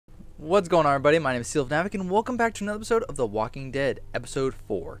What's going on, everybody? My name is Sylvanavik, and welcome back to another episode of The Walking Dead, episode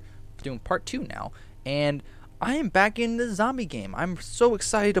 4. We're doing part 2 now, and I am back in the zombie game. I'm so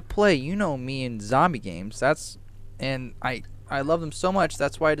excited to play. You know me in zombie games. I love them so much.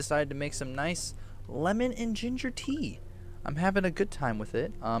 That's why I decided to make some nice lemon and ginger tea. I'm having a good time with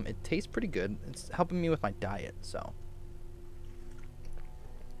it. It tastes pretty good. It's helping me with my diet, so.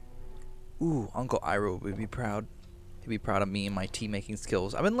 Ooh, Uncle Iroh would be proud. He'd be proud of me and my tea making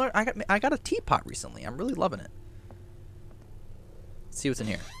skills. I've been learning. I got a teapot recently. I'm really loving it. Let's see what's in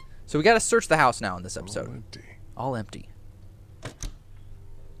here. So we got to search the house now in this episode. All empty. All empty.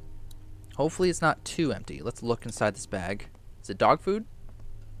 Hopefully it's not too empty. Let's look inside this bag. Is it dog food?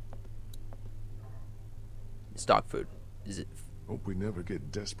 It's dog food. Is it? Hope we never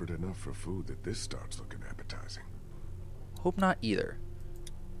get desperate enough for food that this starts looking appetizing. Hope not either.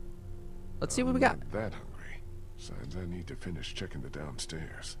 Let's see what we I'm got. not that hungry. Signs I need to finish checking the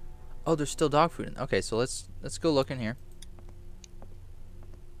downstairs. Oh, there's still dog food in. Okay, so let's go look in here.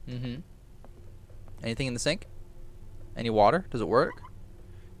 Anything in the sink? Any water? Does it work?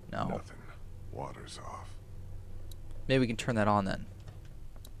 No. Nothing. Water's off. Maybe we can turn that on then.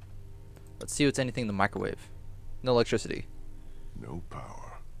 Let's see what's anything in the microwave. No electricity. No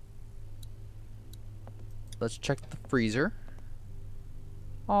power. Let's check the freezer.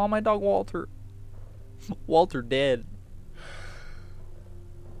 Oh, my dog Walter. Walter dead.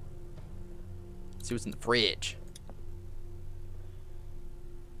 Let's see what's in the fridge.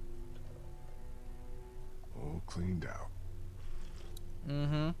 All cleaned out.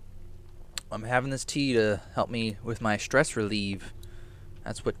 I'm having this tea to help me with my stress relief.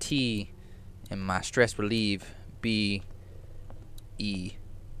 That's what tea and my stress relief be.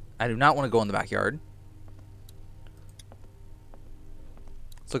 I do not want to go in the backyard.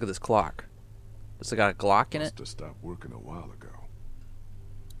 Let's look at this clock. Does it got a Glock in it? Must have stopped working a while ago.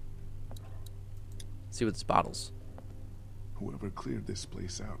 See what this bottles. Whoever cleared this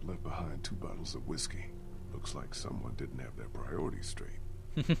place out left behind 2 bottles of whiskey. Looks like someone didn't have their priorities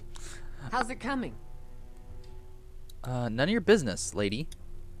straight. How's it coming? None of your business, lady.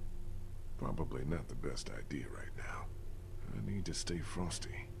 Probably not the best idea right now. I need to stay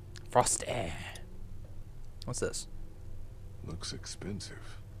frosty. Frosty. What's this? Looks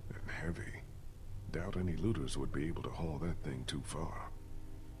expensive and heavy. Doubt any looters would be able to haul that thing too far.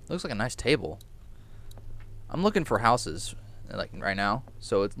 Looks like a nice table. I'm looking for houses, like right now.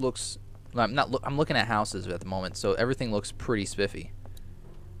 So it looks. I'm looking at houses at the moment. So everything looks pretty spiffy.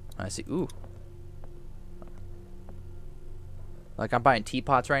 I see. Ooh. Like I'm buying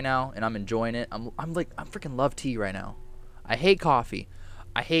teapots right now, and I'm enjoying it. I'm freaking love tea right now. I hate coffee.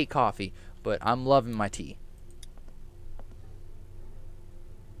 But I'm loving my tea.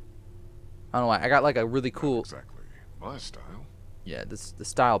 I don't know why. I got like a really cool. Not exactly my style. Yeah, the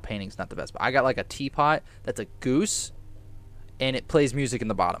style painting's not the best, but I got like a teapot that's a goose, and it plays music in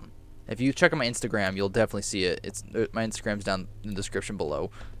the bottom. If you check on my Instagram, you'll definitely see it. It's my Instagram's down in the description below.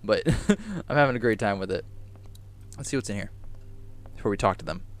 But I'm having a great time with it. Let's see what's in here before we talk to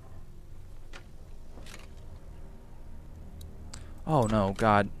them. Oh no,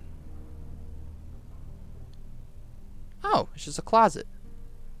 God. Oh, it's just a closet.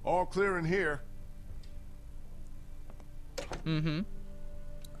 All clear in here.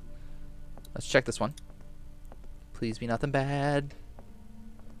 Let's check this one. Please be nothing bad.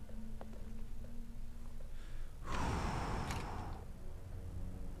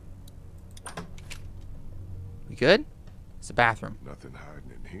 We good? It's a bathroom. Nothing hiding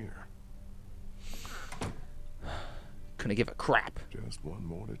in here. Couldn't give a crap. Just one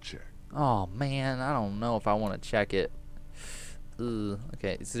more to check. Oh man, I don't know if I want to check it. Ugh.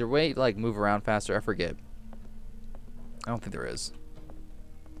 Okay, is there a way to like move around faster? I forget. I don't think there is.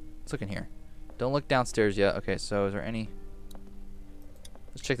 Let's look in here. Don't look downstairs yet. Okay, so is there any?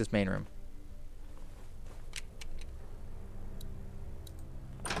 Let's check this main room.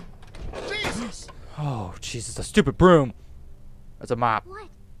 Jesus! Oh, Jesus, a stupid broom. That's a mop. What?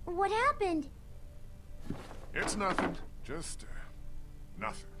 What happened? It's nothing. Just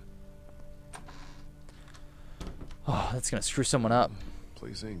nothing. Oh, that's gonna screw someone up.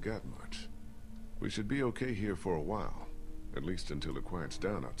 Place ain't got much. We should be okay here for a while. At least until it quiets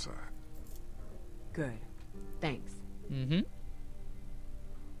down outside. Good. Thanks.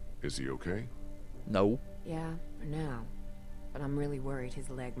 Is he okay? No. Yeah, for now. But I'm really worried his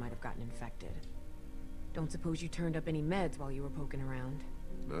leg might have gotten infected. Don't suppose you turned up any meds while you were poking around?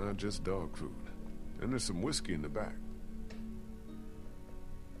 Nah, just dog food. And there's some whiskey in the back.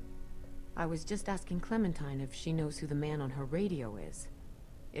 I was just asking Clementine if she knows who the man on her radio is.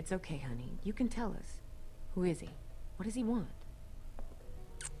 It's okay, honey. You can tell us. Who is he? What does he want?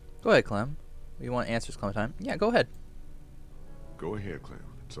 Go ahead, Clem. You want answers, Clementine? Yeah, go ahead. Go ahead, Clem.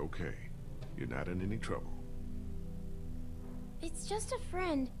 It's okay. You're not in any trouble. It's just a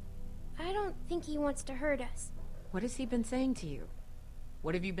friend. I don't think he wants to hurt us. What has he been saying to you?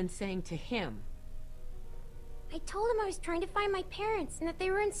 What have you been saying to him? I told him I was trying to find my parents and that they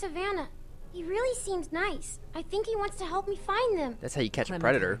were in Savannah. He really seems nice. I think he wants to help me find them. That's how you catch a Clementine,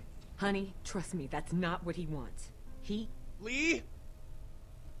 predator. Honey, trust me, that's not what he wants. Lee?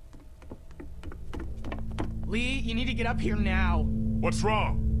 Lee, you need to get up here now. What's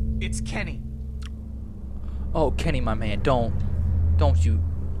wrong? It's Kenny. Oh, Kenny, my man, don't you.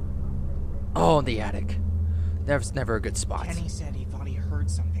 Oh, in the attic. That's never a good spot. Kenny said he thought he heard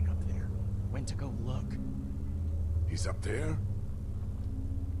something up there. Went to go look. He's up there?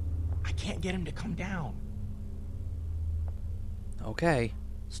 I can't get him to come down. Okay,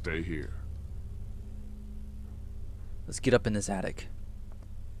 Stay here. let's get up in this attic.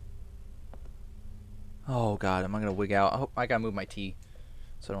 Oh God, am I gonna wig out? I gotta move my tea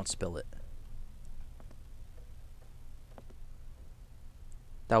so I don't spill it.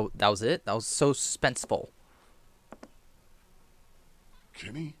 That was it? That was so suspenseful.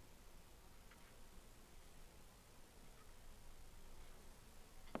 Kenny?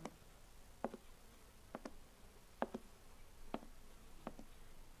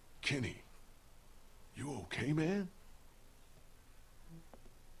 Kenny, you okay, man?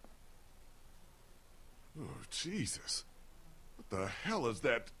 Oh, Jesus. What the hell is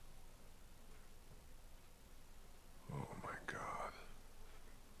that? Oh, my God.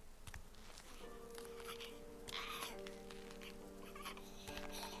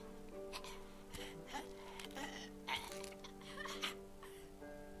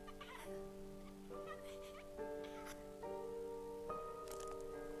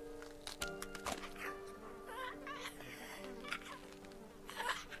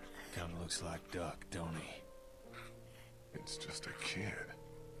 Kinda looks like Duck, don't he? It's just a kid.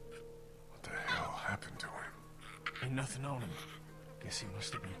 What the hell happened to him? Ain't nothing on him. Guess he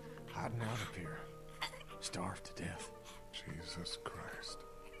must have been hiding out up here. Starved to death. Jesus Christ.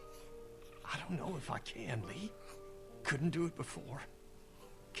 I don't know if I can, Lee. Couldn't do it before.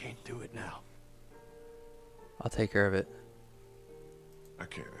 Can't do it now. I'll take care of it. I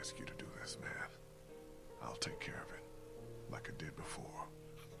can't ask you to do this, man. I'll take care of it, like I did before.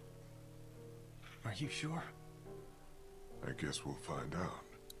 Are you sure? I guess we'll find out.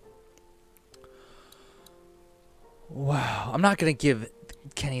 Wow, I'm not gonna give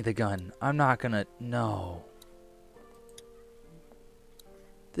Kenny the gun. I'm not gonna. No.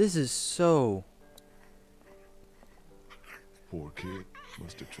 This is so. Poor kid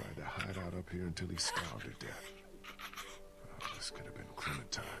must have tried to hide out up here until he starved to death. Oh, this could have been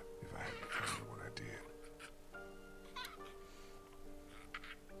Clementine if I hadn't found her when I did.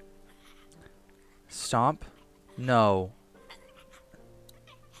 Stomp? No.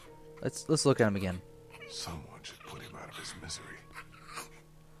 Let's look at him again. Someone should put him out of his misery.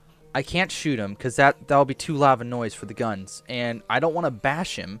 I can't shoot him because that'll be too loud of a noise for the guns, and I don't want to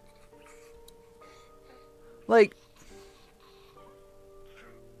bash him. Like,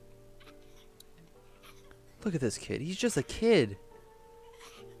 look at this kid. He's just a kid.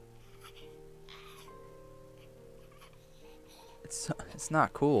 It's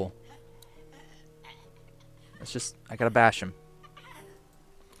not cool. It's just I gotta bash him.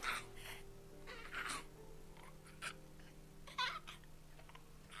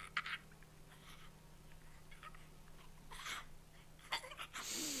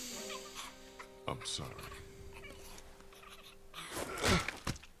 I'm sorry.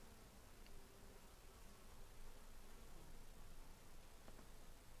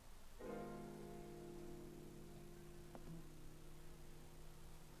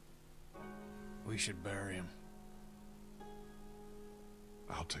 We should bury him.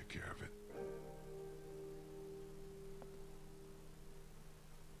 I'll take care of it.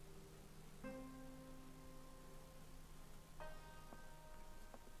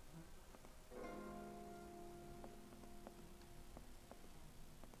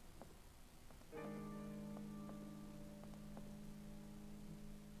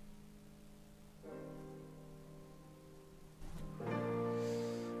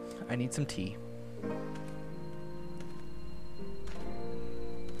 I need some tea.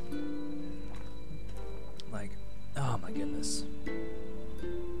 Like, oh my goodness.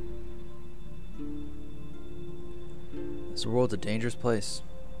 This world's a dangerous place.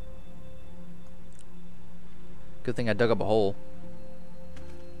 Good thing I dug up a hole.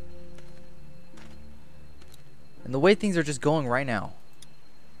 And the way things are just going right now.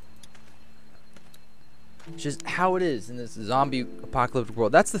 just how it is in this zombie apocalyptic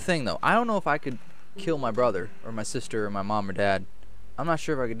world. That's the thing, though. I don't know if I could kill my brother or my sister or my mom or dad. I'm not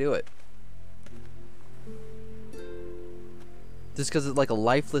sure if I could do it. Just because it's like a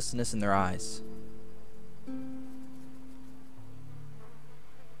lifelessness in their eyes.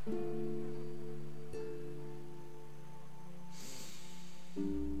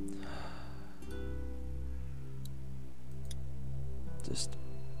 Just...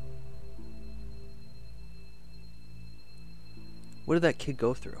 what did that kid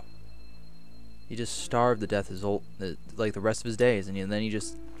go through? He just starved to death his whole, like the rest of his days, and then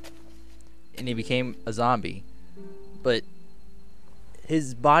he became a zombie. But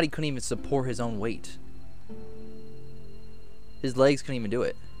his body couldn't even support his own weight. His legs couldn't even do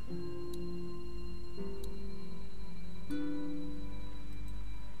it.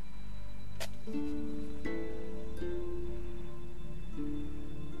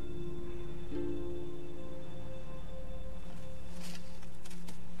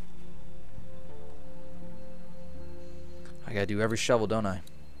 I gotta do every shovel, don't I?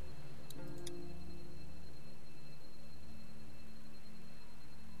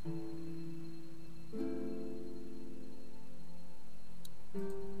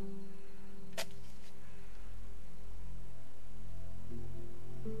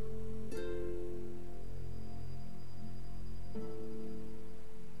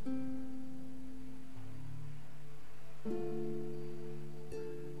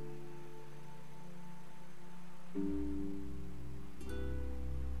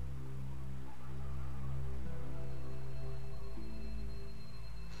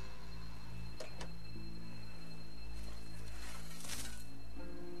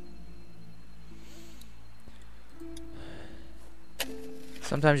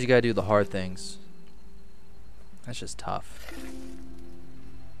 Sometimes you gotta do the hard things. That's just tough.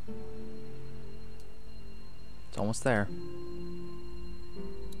 It's almost there.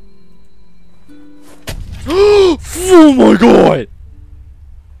 Oh my god!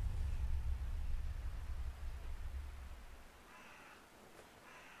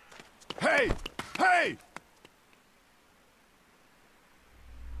 Hey! Hey!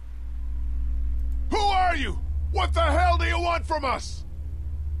 Who are you? What the hell do you want from us?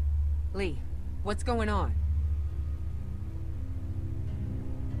 Lee, what's going on?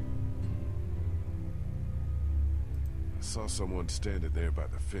 I saw someone standing there by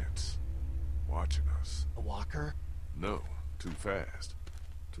the fence, watching us. A walker? No, too fast.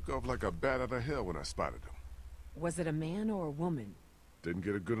 Took off like a bat out of hell when I spotted him. Was it a man or a woman? Didn't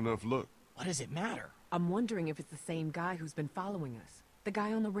get a good enough look. What does it matter? I'm wondering if it's the same guy who's been following us. The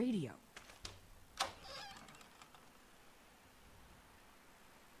guy on the radio.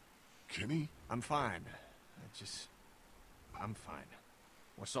 Kenny? I'm fine. I'm fine.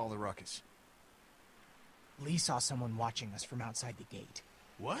 What's all the ruckus? Lee saw someone watching us from outside the gate.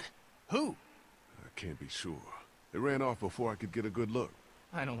 What? Who? I can't be sure. They ran off before I could get a good look.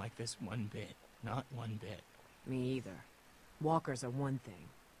 I don't like this one bit. Not one bit. Me either. Walkers are one thing,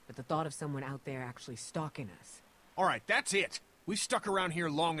 but the thought of someone out there actually stalking us. All right, that's it. We've stuck around here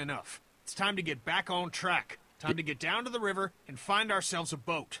long enough. It's time to get back on track. Time to get down to the river and find ourselves a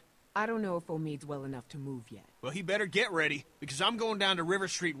boat. I don't know if Omid's well enough to move yet. Well, he better get ready, because I'm going down to River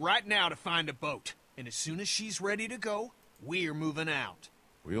Street right now to find a boat. And as soon as she's ready to go, we're moving out.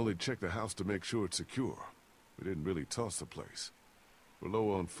 We only checked the house to make sure it's secure. We didn't really toss the place. We're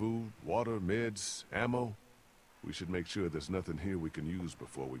low on food, water, meds, ammo. We should make sure there's nothing here we can use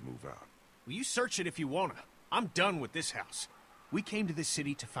before we move out. Well, you search it if you wanna. I'm done with this house. We came to this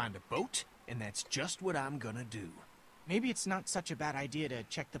city to find a boat, and that's just what I'm gonna do. Maybe it's not such a bad idea to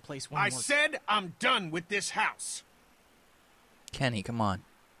check the place one more... I said I'm done with this house. Kenny, come on.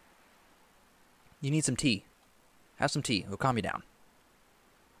 You need some tea. Have some tea. It'll calm you down.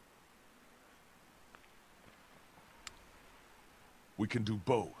 We can do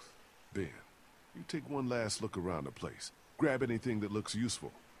both. Ben, you take one last look around the place. Grab anything that looks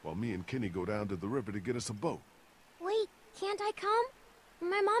useful, while me and Kenny go down to the river to get us a boat. Wait, can't I come?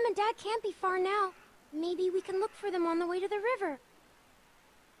 My mom and dad can't be far now. Maybe we can look for them on the way to the river.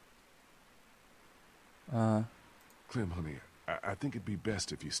 Clem, honey, I think it'd be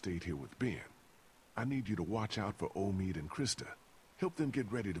best if you stayed here with Ben. I need you to watch out for Omid and Krista. Help them get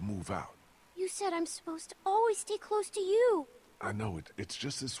ready to move out. You said I'm supposed to always stay close to you. I know it's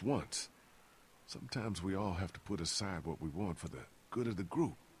just this once. Sometimes we all have to put aside what we want for the good of the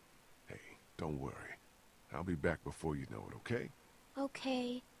group. Hey, don't worry. I'll be back before you know it, okay?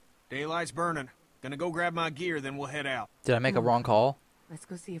 Okay. Daylight's burning. Gonna go grab my gear, then we'll head out. Did I make a wrong call? Let's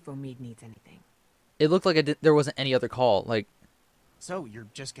go see if Omid needs anything. It looked like there wasn't any other call. Like, So, you're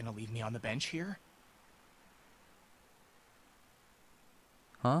just gonna leave me on the bench here?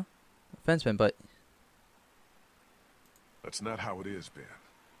 Huh? Fenceman, but... That's not how it is, Ben.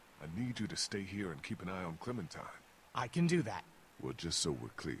 I need you to stay here and keep an eye on Clementine. I can do that. Well, just so we're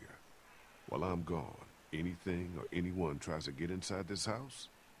clear. While I'm gone, anything or anyone tries to get inside this house,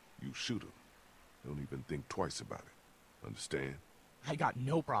 you shoot them. Don't even think twice about it. Understand? I got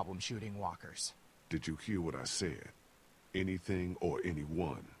no problem shooting walkers. Did you hear what I said? Anything or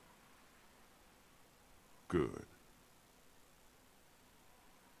anyone. Good.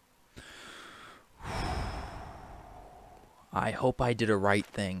 I hope I did a right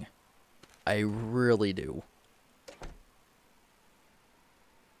thing. I really do.